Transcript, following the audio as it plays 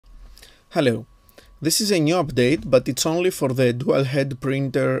Hello, this is a new update, but it's only for the dual head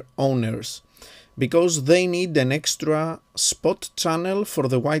printer owners, because they need an extra spot channel for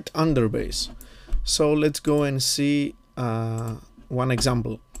the white underbase. So let's go and see one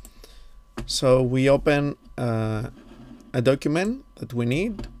example. So we open a document that we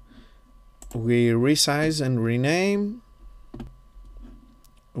need, we resize and rename,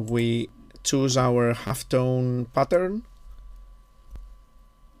 we choose our halftone pattern,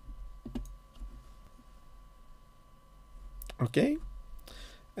 okay,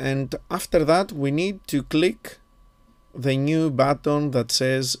 and after that we need to click the new button that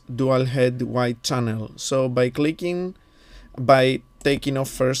says dual head white channel. So by taking off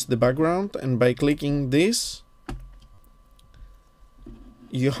first the background, and by clicking this,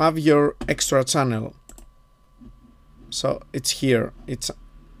 you have your extra channel. So it's here, it's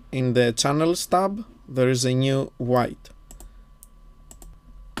in the channels tab, there is a new white.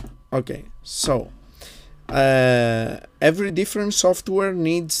 Okay, so every different software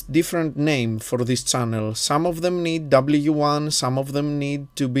needs different name for this channel. Some of them need W1, some of them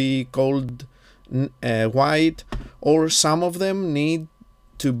need to be called white, or some of them need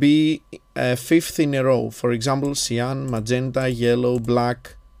to be fifth in a row. For example, cyan, magenta, yellow,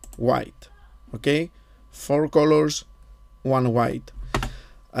 black, white. Okay, 4 colors, 1 white.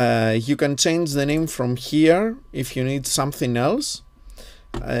 You can change the name from here if you need something else.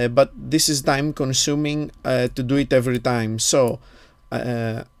 But this is time consuming to do it every time. So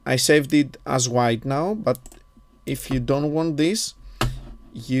I saved it as white now, but if you don't want this,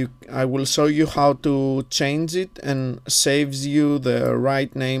 I will show you how to change it and saves you the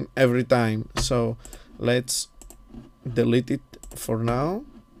right name every time. So let's delete it for now.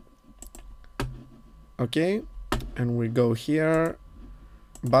 Okay, and we go here,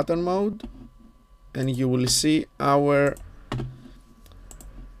 button mode, and you will see our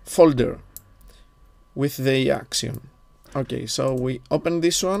folder with the action. Okay, so we open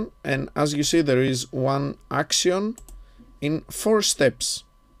this one, and as you see, there is one action in 4 steps.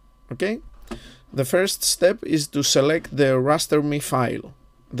 Okay, the first step is to select the RasterMe file,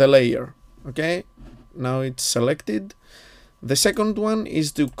 the layer. Okay, now it's selected. The second one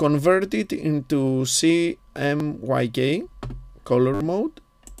is to convert it into CMYK color mode.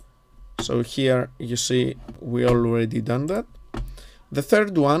 So here you see we already done that. The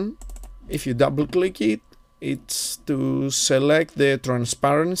third one, if you double click it, it's to select the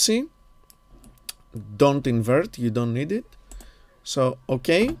transparency. Don't invert, you don't need it. So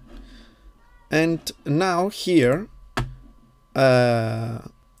okay, and now here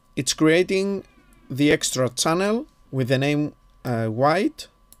it's creating the extra channel with the name white,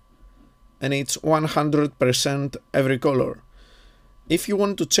 and it's 100% every color. If you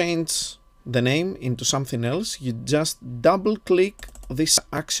want to change the name into something else, you just double click this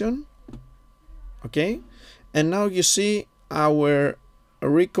action. Okay, and now you see our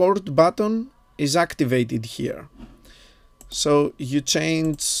record button is activated here. So you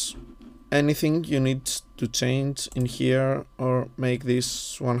change anything you need to change in here, or make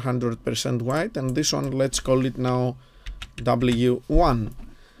this 100% white, and this one, let's call it now W1.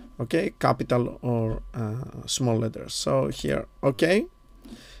 Okay, capital or small letters. So here, okay,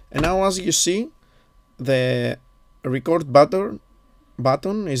 and now as you see, the record button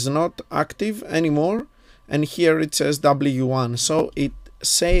is not active anymore, and here it says W1, so it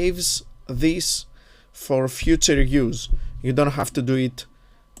saves this for future use. You don't have to do it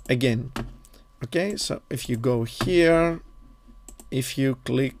again. Okay, so if you go here, if you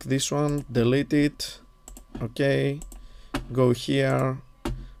click this one, delete it. Okay, go here,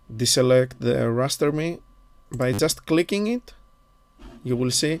 deselect the RasterMe. By just clicking it, you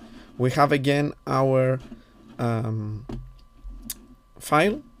will see we have again our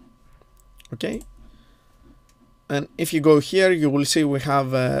file. Okay, and if you go here, you will see we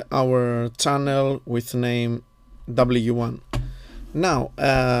have our channel with name W1. Now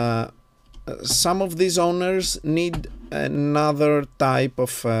some of these owners need another type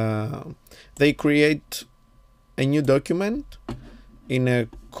of they create a new document in a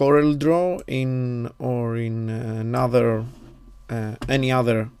Corel Draw or in another any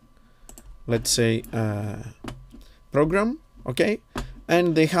other, let's say, program. Okay,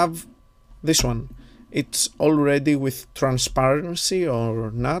 and they have this one, it's already with transparency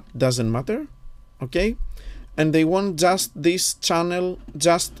or not, doesn't matter. Okay, and they want just this channel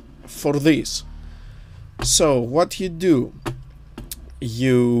just for this. So what you do,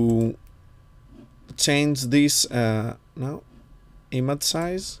 you change this now image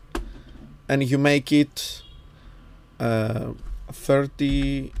size, and you make it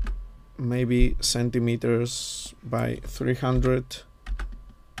 30 maybe centimeters by 300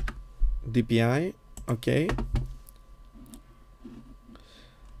 DPI, okay.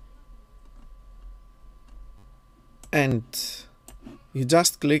 And you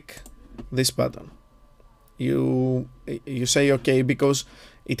just click this button. You say okay because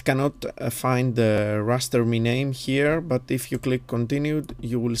it cannot find the RasterMe name here, but if you click continued,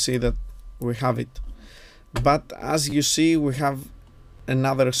 you will see that we have it. But as you see, we have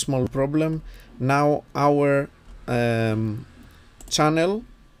another small problem. Now our channel,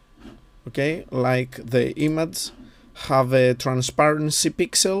 okay, like the image, have a transparency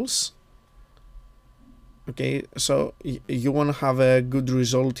pixels. Okay, so you want to have a good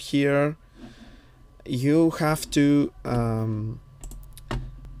result here. You have to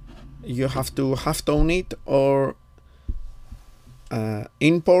halftone it or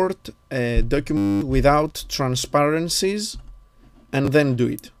import a document without transparencies and then do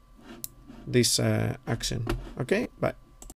it. This action. Okay, bye.